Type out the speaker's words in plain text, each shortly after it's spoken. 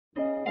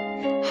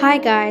Hi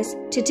guys,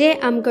 today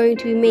I'm going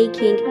to be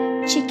making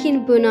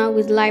chicken bhuna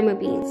with lima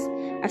beans.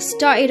 I've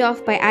started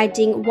off by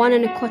adding 1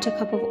 1/4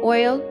 cup of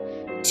oil,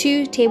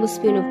 2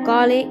 tablespoons of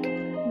garlic,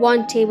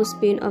 1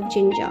 tablespoon of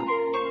ginger.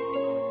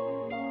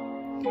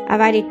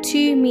 I've added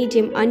 2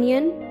 medium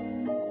onion,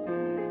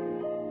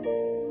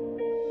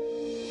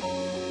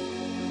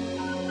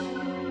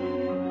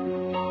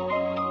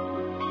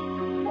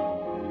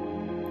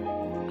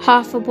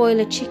 half a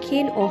boiler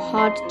chicken or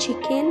hard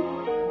chicken,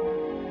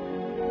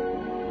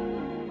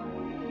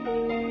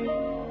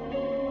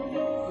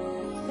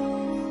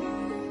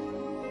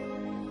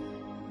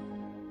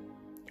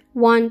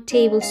 one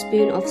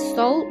tablespoon of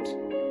salt,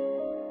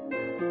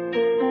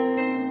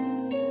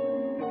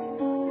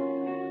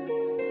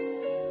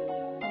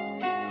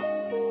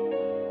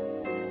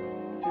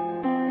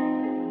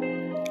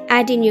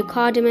 add in your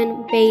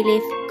cardamom, bay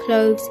leaf,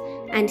 cloves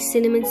and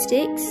cinnamon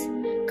sticks.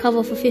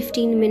 Cover for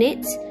 15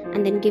 minutes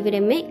and then give it a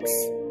mix.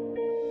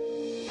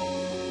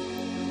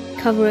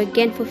 Cover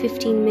again for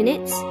 15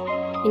 minutes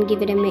and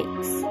give it a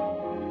mix.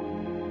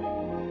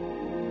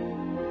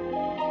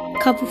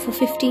 Cover for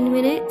 15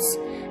 minutes,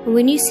 and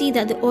when you see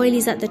that the oil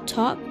is at the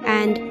top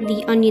and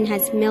the onion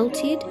has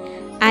melted,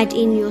 add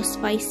in your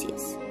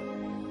spices.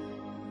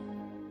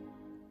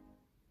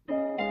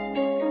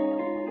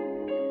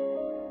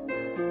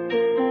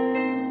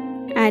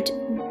 Add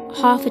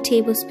half a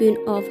tablespoon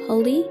of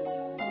haldi,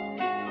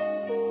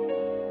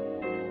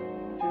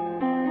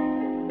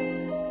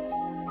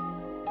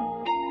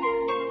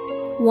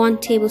 one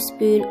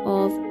tablespoon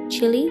of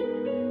chili,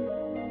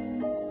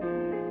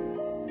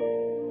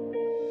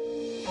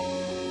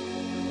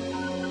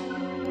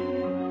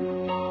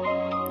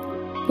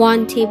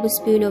 one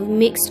tablespoon of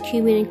mixed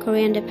cumin and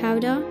coriander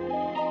powder,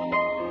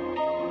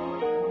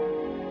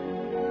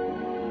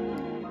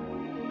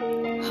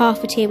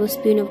 half a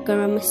tablespoon of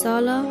garam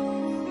masala,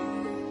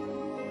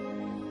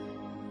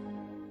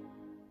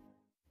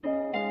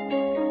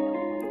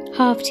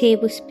 half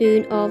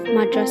tablespoon of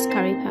madras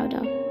curry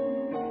powder.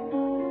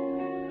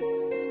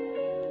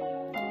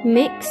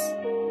 Mix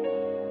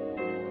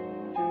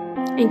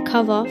and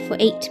cover for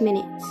 8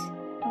 minutes.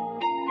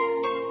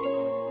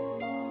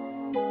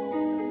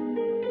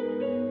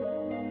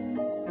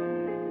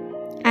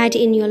 Add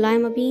in your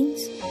lima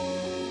beans,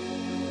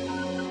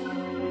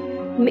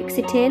 mix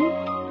it in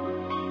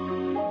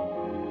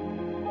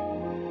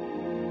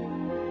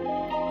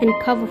and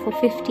cover for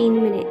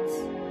 15 minutes.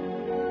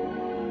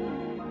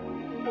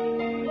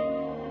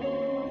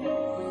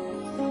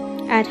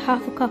 Add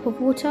half a cup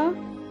of water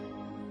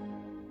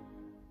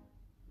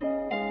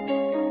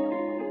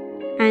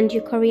and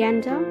your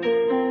coriander.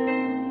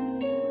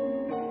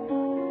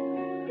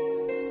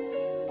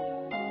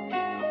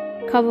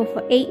 Cover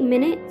for 8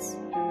 minutes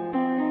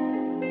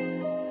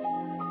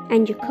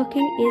and your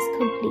cooking is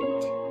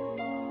complete.